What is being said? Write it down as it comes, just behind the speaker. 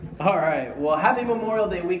All right. Well, happy Memorial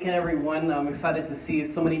Day weekend, everyone. I'm excited to see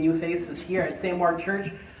so many new faces here at St. Mark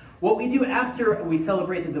Church. What we do after we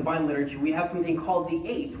celebrate the Divine Liturgy, we have something called the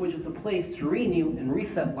 8, which is a place to renew and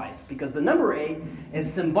reset life, because the number 8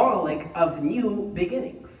 is symbolic of new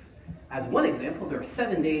beginnings. As one example, there are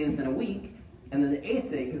 7 days in a week, and then the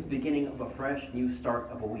 8th day is beginning of a fresh new start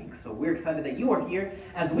of a week. So we're excited that you are here,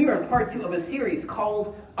 as we are in part 2 of a series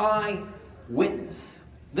called Eyewitness.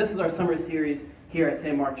 This is our summer series here at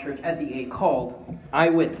St. Mark Church at the 8 called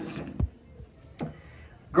Eyewitness.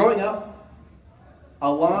 Growing up,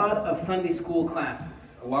 a lot of Sunday school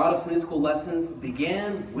classes, a lot of Sunday school lessons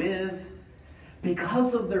began with,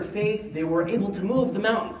 because of their faith, they were able to move the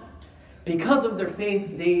mountain. Because of their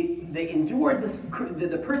faith, they endured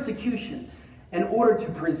the persecution in order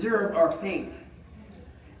to preserve our faith.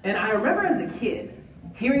 And I remember as a kid,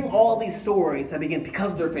 hearing all these stories that begin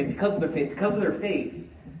because of their faith, because of their faith, because of their faith.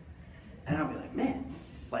 And I'll be like, man,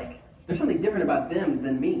 there's something different about them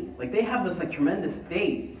than me. They have this tremendous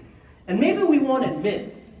faith. And maybe we won't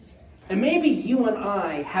admit, and maybe you and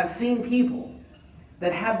I have seen people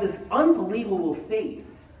that have this unbelievable faith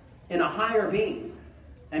in a higher being.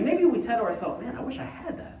 And maybe we tell ourselves, man, I wish I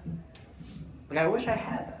had that. I wish I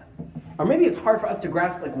had that. Or maybe it's hard for us to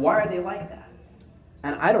grasp, why are they like that?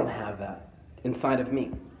 And I don't have that inside of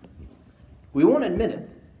me. We won't admit it,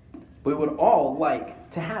 but we would all like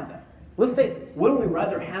to have that. Let's face it, wouldn't we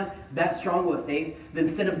rather have that strong of a faith than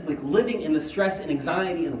instead of living in the stress and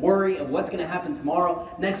anxiety and worry of what's going to happen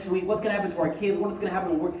tomorrow, next week, what's going to happen to our kids, what's going to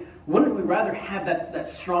happen in work? Wouldn't we rather have that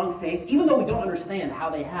strong faith, even though we don't understand how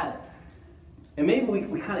they had it? And maybe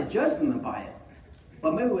we kind of judge them by it.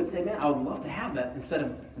 But maybe we'd say, man, I would love to have that instead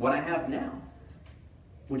of what I have now,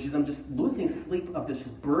 which is I'm just losing sleep of this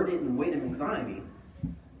burden and weight of anxiety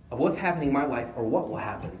of what's happening in my life or what will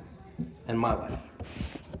happen in my life.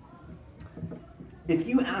 If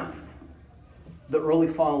you asked the early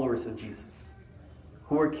followers of Jesus,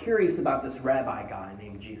 who were curious about this rabbi guy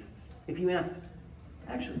named Jesus, if you asked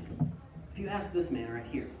this man right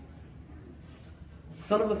here,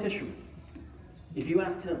 son of a fisherman, if you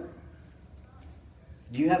asked him,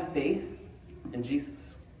 do you have faith in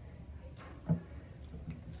Jesus?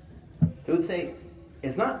 He would say,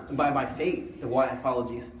 it's not by my faith why I follow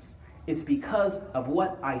Jesus. It's because of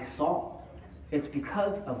what I saw. It's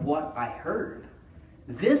because of what I heard.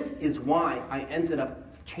 This is why I ended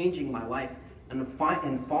up changing my life and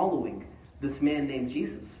following this man named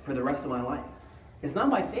Jesus for the rest of my life. It's not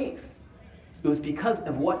by faith. It was because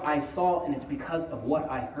of what I saw, and it's because of what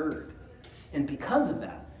I heard. And because of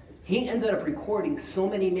that, he ended up recording so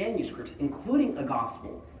many manuscripts, including a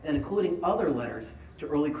gospel and including other letters to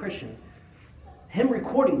early Christians. Him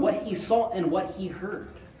recording what he saw and what he heard.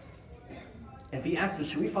 If he asked us,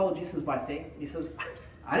 should we follow Jesus by faith? He says,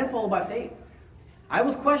 I didn't follow by faith. I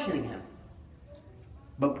was questioning him.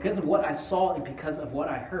 But because of what I saw and because of what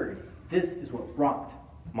I heard, this is what rocked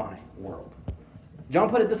my world. John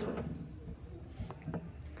put it this way.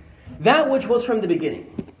 That which was from the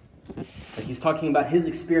beginning. He's talking about his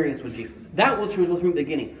experience with Jesus. That which was from the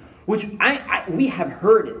beginning. Which we have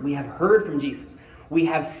heard it. We have heard from Jesus. We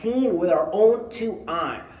have seen with our own 2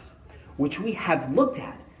 eyes. Which we have looked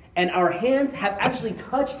at. And our hands have actually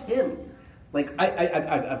touched him.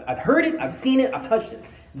 I've heard it, I've seen it, I've touched it.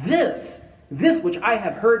 This which I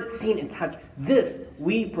have heard, seen, and touched, this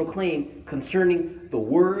we proclaim concerning the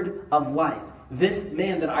word of life. This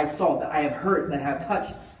man that I saw, that I have heard, that I have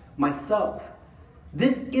touched myself.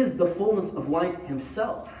 This is the fullness of life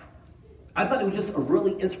himself. I thought it was just a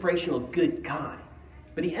really inspirational, good guy.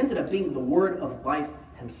 But he ended up being the word of life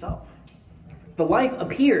himself. The life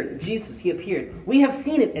appeared, Jesus, he appeared. We have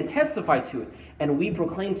seen it and testified to it, and we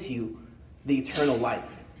proclaim to you the eternal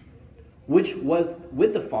life, which was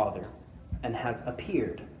with the Father and has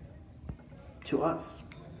appeared to us.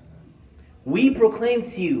 We proclaim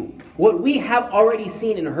to you what we have already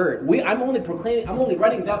seen and heard. I'm only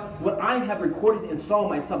writing down what I have recorded and saw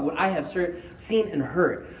myself, what I have seen and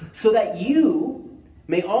heard, so that you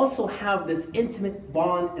may also have this intimate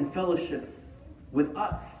bond and fellowship with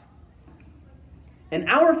us. And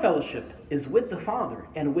our fellowship is with the Father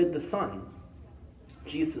and with the Son,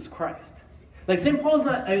 Jesus Christ. St.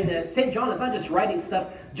 John is not just writing stuff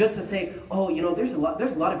just to say, there's a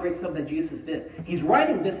lot of great stuff that Jesus did. He's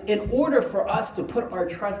writing this in order for us to put our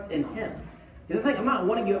trust in him. He's I'm not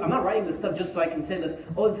writing this stuff just so I can say this,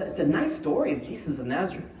 it's a nice story of Jesus of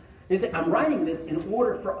Nazareth. He's saying, I'm writing this in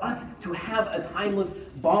order for us to have a timeless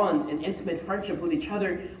bond and intimate friendship with each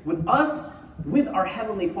other, with us, with our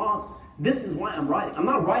Heavenly Father. This is why I'm writing. I'm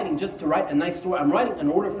not writing just to write a nice story. I'm writing in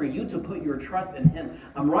order for you to put your trust in him.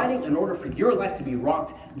 I'm writing in order for your life to be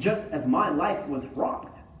rocked just as my life was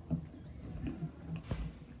rocked.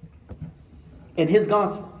 In his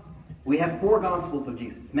gospel, we have 4 gospels of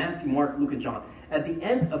Jesus: Matthew, Mark, Luke, and John. At the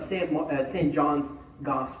end of St. John's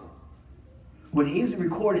gospel, when he's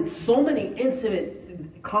recorded so many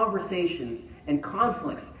intimate conversations and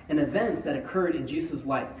conflicts and events that occurred in Jesus'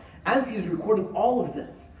 life, as he's recording all of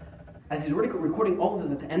this, at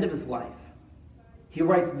the end of his life, he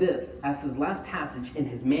writes this as his last passage in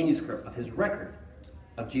his manuscript of his record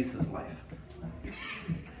of Jesus' life.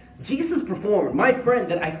 Jesus performed, my friend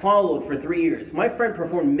that I followed for 3 years, my friend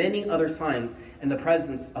performed many other signs in the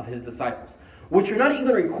presence of his disciples, which are not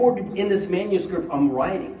even recorded in this manuscript I'm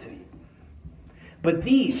writing to you. But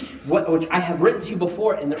these, which I have written to you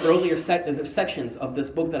before in the earlier sections of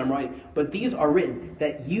this book that I'm writing, but these are written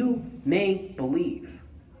that you may believe.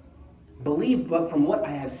 Believe but from what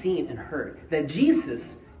I have seen and heard, that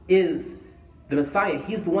Jesus is the Messiah.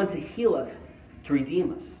 He's the one to heal us, to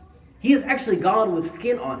redeem us. He is actually God with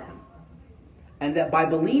skin on him. And that by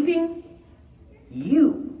believing,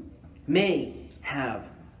 you may have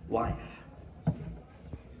life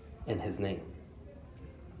in his name.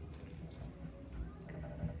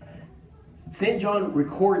 St. John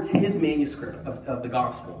records his manuscript of the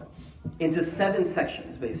gospel into 7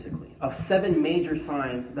 sections, basically, of 7 major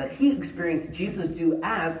signs that he experienced Jesus do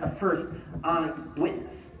as a first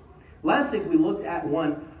eyewitness. Last week we looked at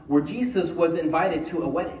one where Jesus was invited to a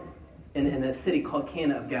wedding in a city called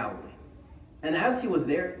Cana of Galilee. And as he was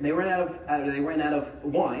there, they ran out of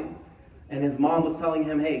wine, and his mom was telling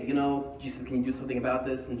him, "Hey, Jesus, can you do something about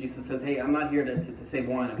this?" And Jesus says, "Hey, I'm not here to save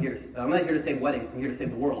wine. I'm not here to save weddings. I'm here to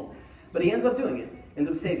save the world." But he ends up doing it. Ends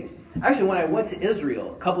up saving. Actually, when I went to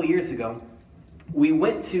Israel a couple years ago, we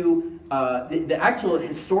went to the actual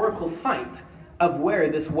historical site of where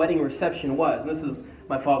this wedding reception was. And this is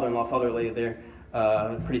my father-in-law, Father lay there,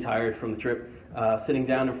 pretty tired from the trip, sitting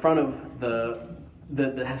down in front of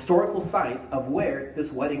the historical site of where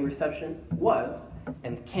this wedding reception was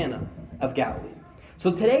in Cana of Galilee.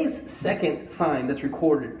 So today's second sign that's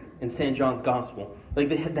recorded in St. John's Gospel, like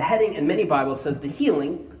the heading in many Bibles says, the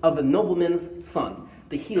healing of the nobleman's son.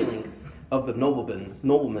 The healing of the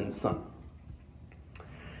nobleman's son.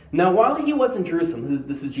 Now, while he was in Jerusalem,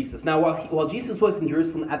 this is Jesus. Now, while Jesus was in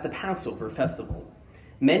Jerusalem at the Passover festival,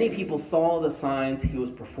 many people saw the signs he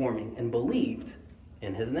was performing and believed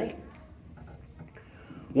in his name.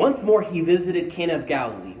 Once more, he visited Cana of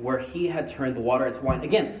Galilee, where he had turned the water into wine.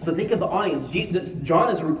 Again, so think of the audience. John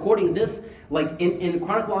is recording this like in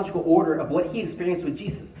chronological order of what he experienced with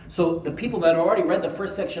Jesus. So the people that already read the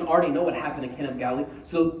first section already know what happened in Cana of Galilee.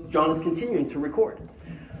 So John is continuing to record.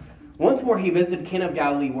 Once more, he visited Cana of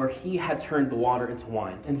Galilee, where he had turned the water into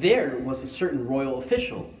wine. And there was a certain royal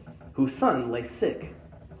official whose son lay sick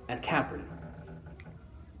at Capernaum.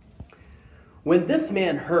 When this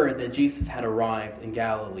man heard that Jesus had arrived in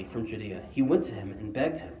Galilee from Judea, he went to him and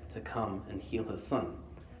begged him to come and heal his son,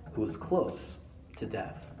 who was close to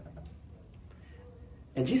death.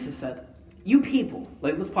 And Jesus said, "You people,"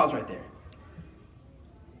 let's pause right there.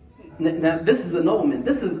 Now, this is a nobleman.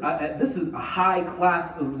 This is a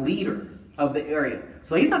high-class leader of the area.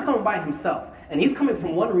 So he's not coming by himself. And he's coming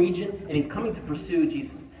from one region, and he's coming to pursue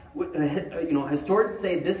Jesus. Historians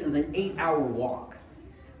say this is an 8-hour walk.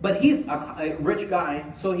 But he's a rich guy,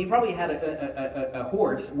 so he probably had a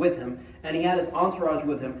horse with him, and he had his entourage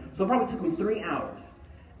with him, so it probably took him 3 hours.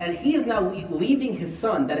 And he is now leaving his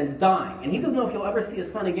son that is dying, and he doesn't know if he'll ever see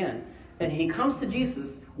his son again. And he comes to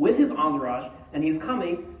Jesus with his entourage, and he's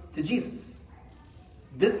coming to Jesus.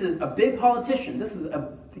 This is a big politician. This is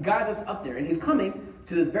a guy that's up there, and he's coming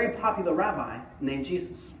to this very popular rabbi named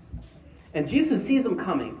Jesus. And Jesus sees them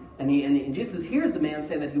coming, and Jesus hears the man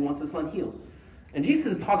say that he wants his son healed. And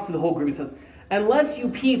Jesus talks to the whole group. He says, "Unless you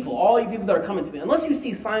people, all you people that are coming to me, unless you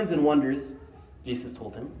see signs and wonders," Jesus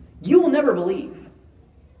told him, "you will never believe."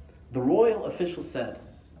 The royal official said,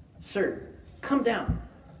 "Sir, come down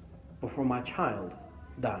before my child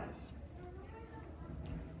dies."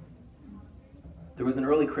 There was an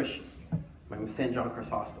early Christian, named St. John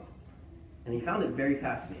Chrysostom, and he found it very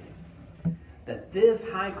fascinating that this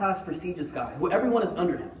high-class, prestigious guy, who everyone is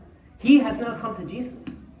under him, he has now come to Jesus,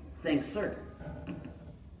 saying, "Sir."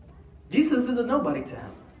 Jesus is a nobody to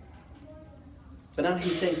him. But now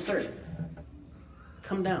he's saying, "Sir,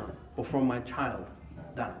 come down before my child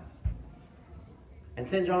dies." And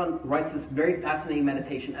St. John writes this very fascinating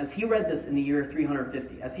meditation as he read this in the year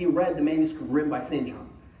 350, as he read the manuscript written by St. John.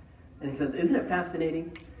 And he says, "Isn't it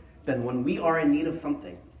fascinating that when we are in need of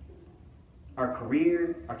something, our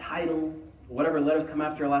career, our title, whatever letters come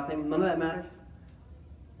after our last name, none of that matters?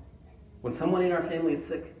 When someone in our family is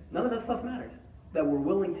sick, none of that stuff matters. That we're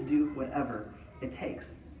willing to do whatever it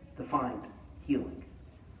takes to find healing."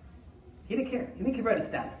 He didn't care. He didn't care about his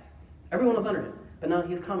status. Everyone was under him. But now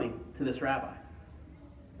he's coming to this rabbi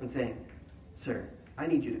and saying, "Sir, I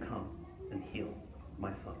need you to come and heal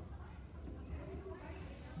my son."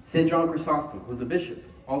 St. John Chrysostom, who's a bishop,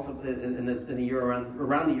 also in the year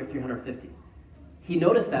around the year 350, he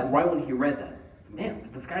noticed that right when he read that, man,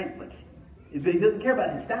 this guy, he doesn't care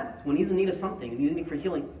about his status. When he's in need of something, and he's in need for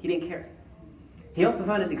healing, he didn't care. He also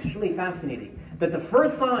found it extremely fascinating that the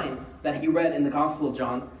first sign that he read in the Gospel of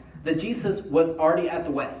John, that Jesus was already at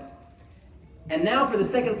the wedding. And now for the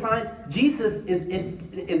second sign, Jesus is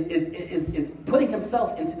putting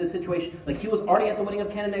himself into this situation. Like he was already at the wedding of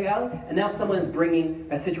Cana and Galilee, and now someone is bringing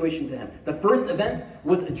a situation to him. The first event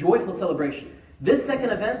was a joyful celebration. This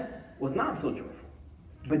second event was not so joyful.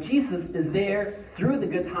 But Jesus is there through the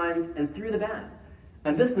good times and through the bad.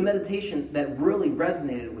 And this is the meditation that really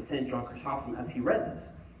resonated with St. John Chrysostom as he read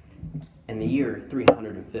this in the year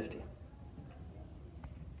 350.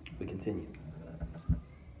 We continue.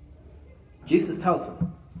 Jesus tells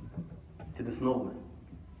him, to this nobleman,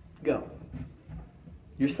 "Go,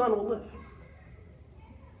 your son will live."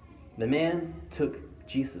 The man took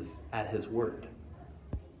Jesus at his word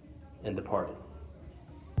and departed.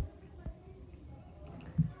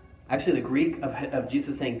 Actually, the Greek of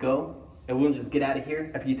Jesus saying "go," and we'll just get out of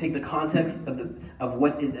here. If you take the context of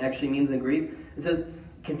what it actually means in Greek, it says,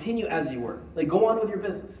 "Continue as you were." Like, go on with your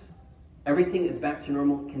business. Everything is back to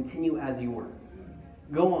normal. Continue as you were.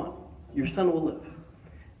 Go on. Your son will live.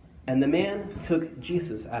 And the man took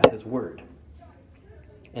Jesus at his word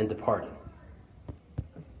and departed.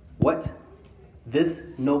 What this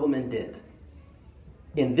nobleman did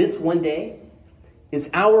in this one day is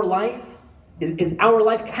our life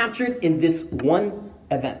captured in this one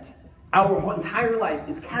event. Our entire life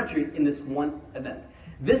is captured in this one event.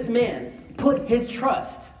 This man put his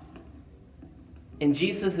trust in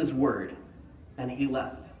Jesus' word, and he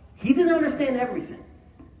left. He didn't understand everything.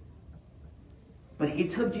 But he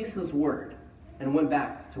took Jesus' word and went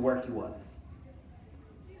back to where he was.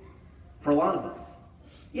 For a lot of us,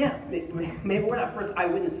 maybe we're not first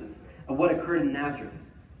eyewitnesses of what occurred in Nazareth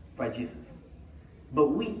by Jesus. But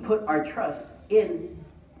we put our trust in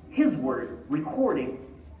his word, recording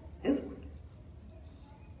his word.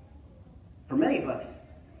 For many of us,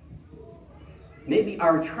 maybe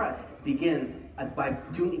our trust begins by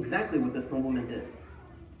doing exactly what this nobleman did.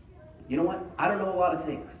 You know what? I don't know a lot of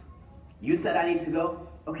things. You said I need to go?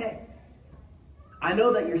 Okay. I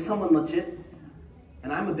know that you're someone legit,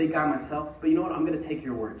 and I'm a big guy myself, but you know what? I'm going to take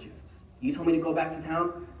your word, Jesus. You told me to go back to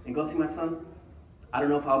town and go see my son. I don't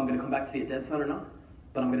know if I'm going to come back to see a dead son or not,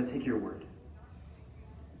 but I'm going to take your word.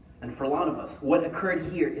 And for a lot of us, what occurred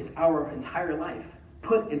here is our entire life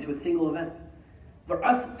put into a single event. For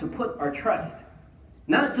us to put our trust,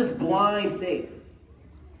 not just blind faith.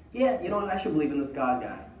 Yeah, you know what? I should believe in this God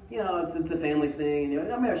guy. You know, it's a family thing. You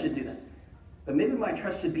know, maybe I should do that. But maybe my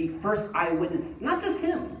trust should be first eyewitness. Not just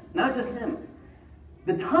him.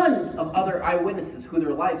 The tons of other eyewitnesses who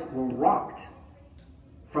their lives were rocked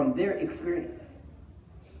from their experience.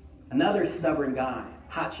 Another stubborn guy,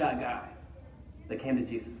 hotshot guy, that came to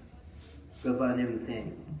Jesus. Goes by the name of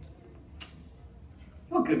Nathaniel.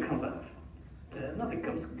 What good comes out of? Nothing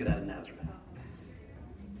comes good out of Nazareth.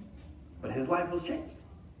 But his life was changed.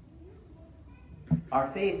 Our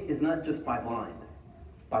faith is not just by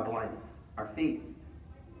blindness. Our faith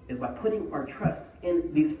is by putting our trust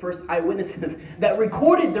in these first eyewitnesses that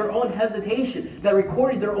recorded their own hesitation, that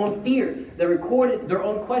recorded their own fear, that recorded their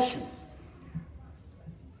own questions.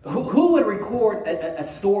 Who would record a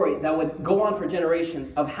story that would go on for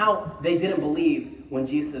generations of how they didn't believe when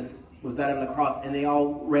Jesus was dead on the cross and they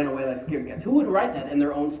all ran away like scared cats? Who would write that in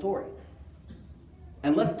their own story?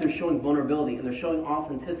 Unless they're showing vulnerability and they're showing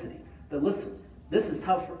authenticity. That listen, this is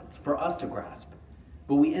tough for us to grasp.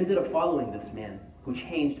 But we ended up following this man who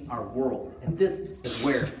changed our world. And this is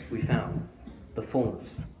where we found the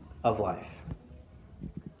fullness of life.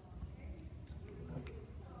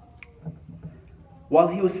 While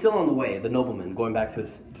he was still on the way, the nobleman, going back to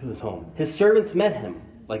his home, his servants met him,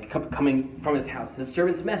 coming from his house. His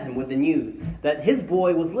servants met him with the news that his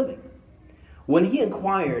boy was living. When he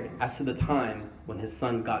inquired as to the time when his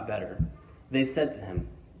son got better, they said to him,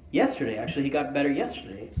 he got better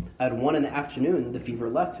yesterday. At 1 PM, the fever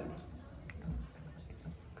left him.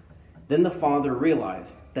 Then the father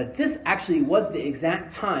realized that this actually was the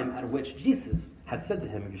exact time at which Jesus had said to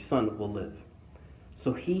him, "Your son will live."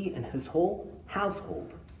 So he and his whole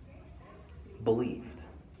household believed.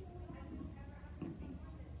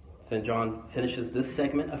 St. John finishes this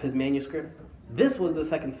segment of his manuscript. This was the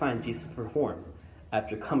second sign Jesus performed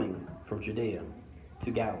after coming from Judea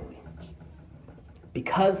to Galilee.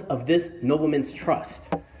 Because of this nobleman's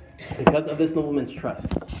trust,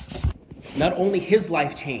 not only his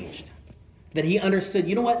life changed, that he understood,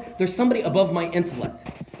 you know what? There's somebody above my intellect.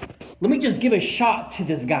 Let me just give a shot to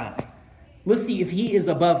this guy. Let's see if he is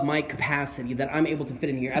above my capacity that I'm able to fit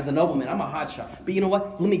in here. As a nobleman, I'm a hot shot. But you know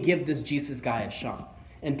what? Let me give this Jesus guy a shot.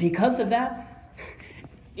 And because of that,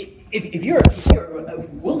 if you're a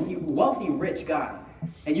wealthy, rich guy,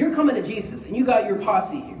 and you're coming to Jesus, and you got your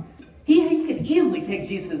posse here, he could easily take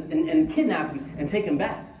Jesus and kidnap him and take him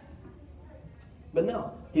back. But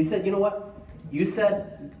no. He said, you know what? You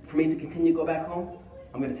said for me to continue to go back home.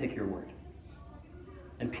 I'm going to take your word.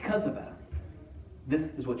 And because of that,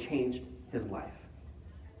 this is what changed his life.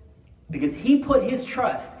 Because he put his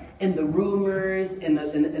trust in the rumors and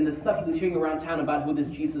the stuff he was hearing around town about who this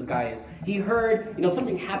Jesus guy is. He heard,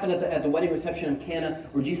 something happened at the wedding reception in Cana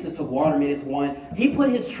where Jesus took water and made it to wine. He put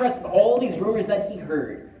his trust in all these rumors that he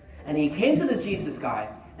heard. And he came to this Jesus guy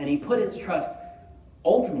and he put his trust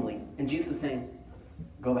ultimately in Jesus saying,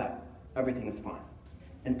 go back. Everything is fine.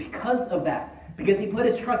 And because of that, because he put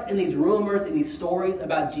his trust in these rumors and these stories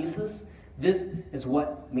about Jesus, this is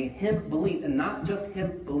what made him believe, and not just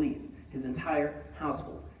him believe, his entire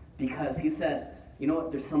household. Because he said, you know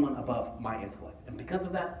what, there's someone above my intellect. And because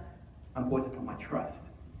of that, I'm going to put my trust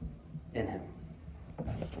in him.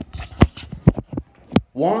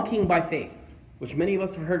 Walking by faith, which many of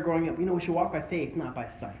us have heard growing up, we should walk by faith, not by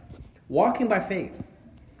sight. Walking by faith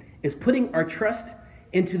is putting our trust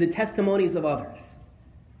into the testimonies of others.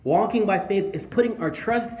 Walking by faith is putting our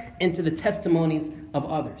trust into the testimonies of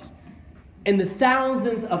others. And the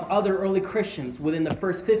thousands of other early Christians within the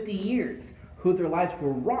first 50 years who their lives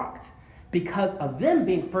were rocked because of them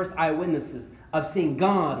being first eyewitnesses of seeing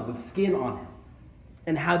God with skin on him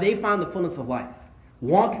and how they found the fullness of life.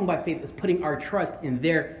 Walking by faith is putting our trust in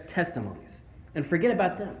their testimonies. And forget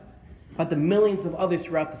about them, about the millions of others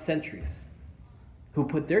throughout the centuries who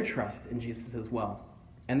put their trust in Jesus as well.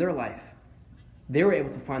 And their life, they were able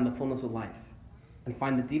to find the fullness of life and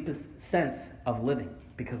find the deepest sense of living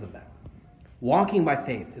because of that. Walking by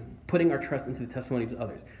faith is putting our trust into the testimonies of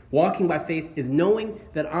others. Walking by faith is knowing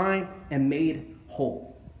that I am made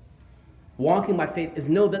whole. Walking by faith is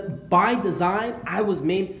know that by design, I was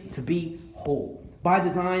made to be whole. By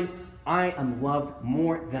design, I am loved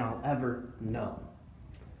more than I'll ever know.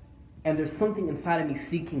 And there's something inside of me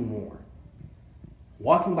seeking more.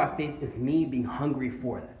 Walking by faith is me being hungry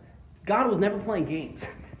for that. God was never playing games.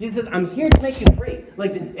 Jesus says, I'm here to make you free.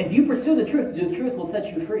 Like, if you pursue the truth will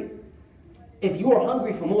set you free. If you are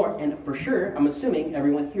hungry for more, and for sure, I'm assuming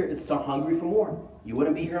everyone here is still hungry for more, you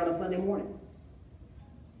wouldn't be here on a Sunday morning.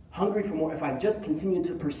 Hungry for more. If I just continue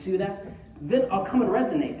to pursue that, then I'll come and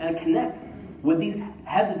resonate and connect with these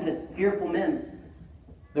hesitant, fearful men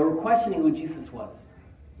that were questioning who Jesus was.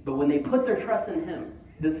 But when they put their trust in him,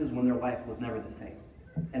 this is when their life was never the same.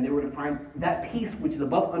 And they were to find that peace which is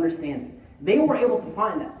above understanding. They were able to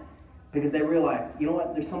find that because they realized, you know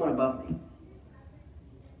what, there's someone above me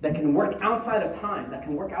that can work outside of time, that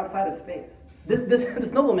can work outside of space.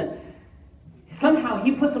 This nobleman, somehow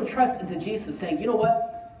he put some trust into Jesus, saying, you know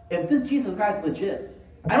what, if this Jesus guy's legit,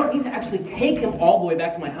 I don't need to actually take him all the way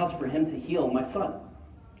back to my house for him to heal my son.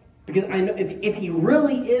 Because I know if he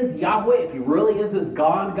really is Yahweh, if he really is this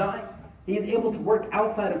God guy, he's able to work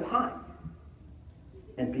outside of time.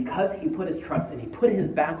 And because he put his trust and he put his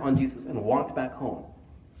back on Jesus and walked back home,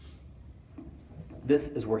 this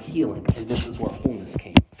is where healing and this is where wholeness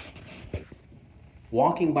came.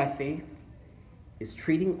 Walking by faith is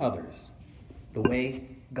treating others the way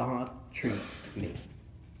God treats me.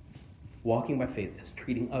 Walking by faith is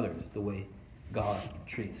treating others the way God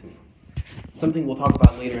treats me. Something we'll talk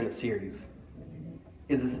about later in the series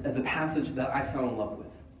is a passage that I fell in love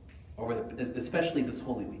with, especially this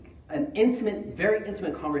Holy Week. An intimate, very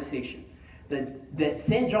intimate conversation that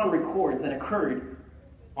St. John records that occurred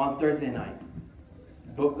on Thursday night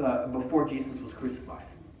before Jesus was crucified.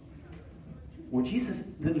 Where Jesus,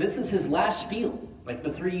 this is his last spiel. Like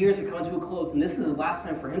the 3 years are coming to a close, and this is his last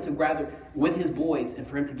time for him to gather with his boys and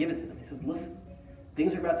for him to give it to them. He says, listen,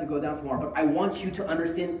 things are about to go down tomorrow, but I want you to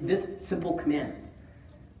understand this simple commandment.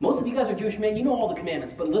 Most of you guys are Jewish men, you know all the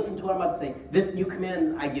commandments, but listen to what I'm about to say. This new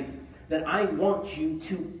commandment I give you, that I want you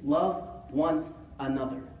to love one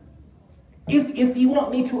another. If you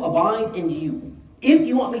want me to abide in you,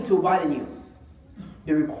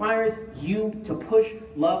 it requires you to push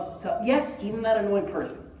love to, yes, even that annoying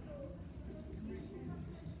person.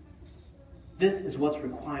 This is what's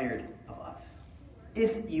required of us.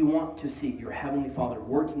 If you want to see your Heavenly Father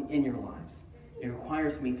working in your lives, it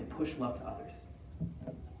requires me to push love to others,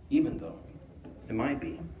 even though it might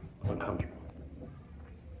be uncomfortable.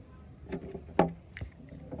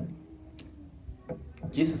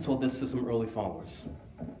 Jesus told this to some early followers.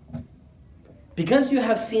 Because you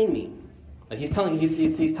have seen me. Like he's telling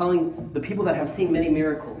the people that have seen many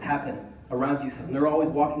miracles happen around Jesus, and they're always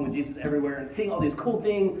walking with Jesus everywhere and seeing all these cool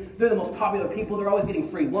things. They're the most popular people. They're always getting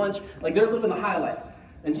free lunch. Like they're living the high life.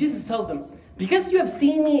 And Jesus tells them, because you have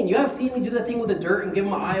seen me, and you have seen me do that thing with the dirt and give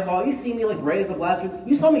him an eyeball. You see me like raise up Lazarus.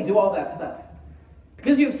 You saw me do all that stuff.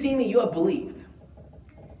 Because you have seen me, you have believed.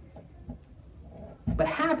 But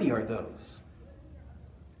happy are those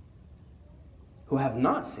who have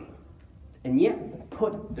not seen and yet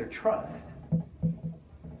put their trust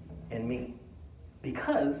in me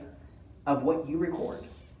because of what you record.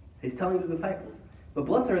 He's telling his disciples. But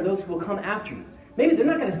blessed are those who will come after you. Maybe they're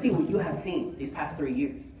not going to see what you have seen these past 3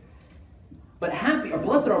 years. But happy or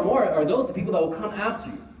blessed or more are those the people that will come after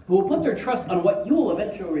you, who will put their trust on what you will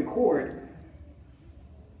eventually record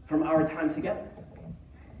from our time together.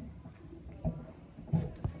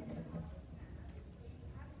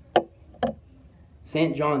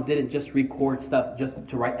 St. John didn't just record stuff just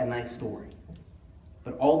to write a nice story,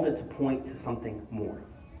 but all of it to point to something more.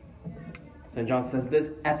 St. John says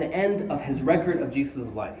this at the end of his record of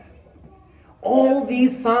Jesus' life. All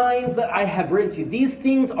these signs that I have written to you, these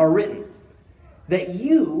things are written, that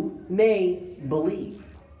you may believe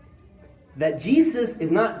that Jesus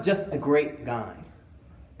is not just a great guy,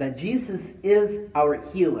 that Jesus is our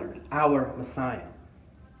healer, our Messiah,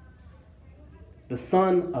 the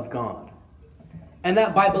Son of God. And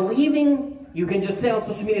that by believing, you can just say on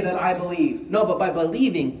social media that I believe. No, but by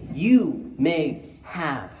believing, you may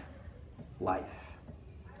have life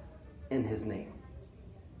in his name.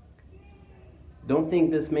 Don't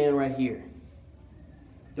think this man right here.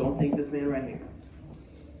 Don't think this man right here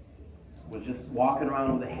was just walking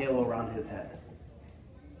around with a halo around his head.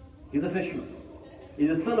 He's a fisherman. He's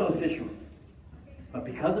the son of a fisherman. But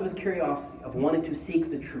because of his curiosity of wanting to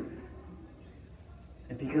seek the truth,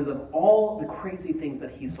 and because of all the crazy things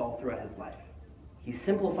that he saw throughout his life, he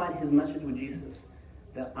simplified his message with Jesus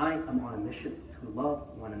that I am on a mission to love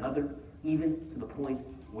one another, even to the point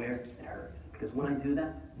where it hurts. Because when I do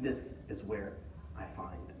that, this is where I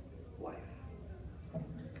find life.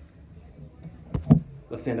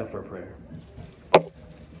 Let's stand up for a prayer.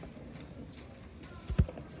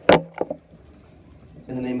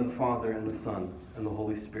 In the name of the Father, and the Son, and the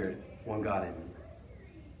Holy Spirit, one God, amen.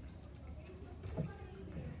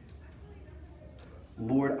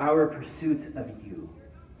 Lord, our pursuit of you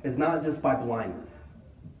is not just by blindness,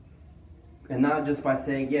 and not just by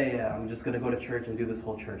saying, yeah, I'm just going to go to church and do this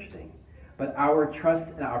whole church thing. But our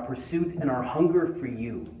trust and our pursuit and our hunger for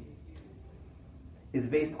you is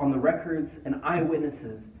based on the records and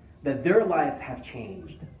eyewitnesses that their lives have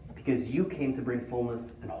changed because you came to bring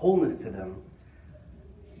fullness and wholeness to them.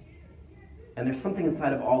 And there's something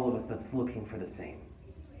inside of all of us that's looking for the same.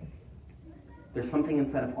 There's something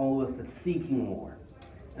inside of all of us that's seeking more.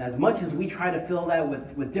 And as much as we try to fill that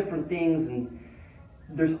with different things, and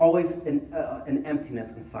there's always an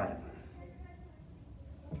emptiness inside of us.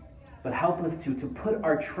 But help us to put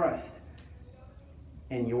our trust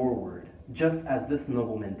in your word, just as this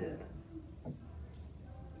nobleman did.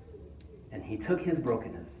 And he took his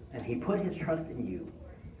brokenness, and he put his trust in you.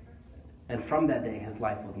 And from that day, his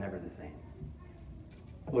life was never the same.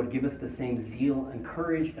 Lord, give us the same zeal and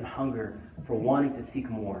courage and hunger for wanting to seek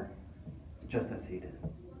more, just as he did.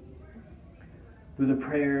 Through the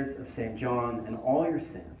prayers of St. John and all your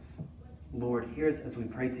saints, Lord, hear us as we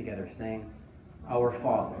pray together, saying, Our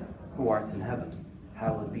Father, who art in heaven,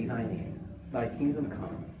 hallowed be thy name. Thy kingdom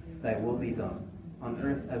come, thy will be done, on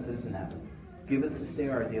earth as it is in heaven. Give us this day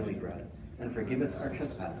our daily bread, and forgive us our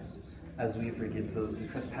trespasses, as we forgive those who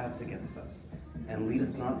trespass against us. And lead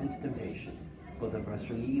us not into temptation, but deliver us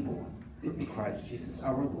from the evil one. In Christ Jesus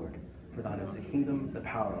our Lord. For thine is the kingdom, the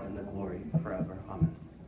power, and the glory forever. Amen.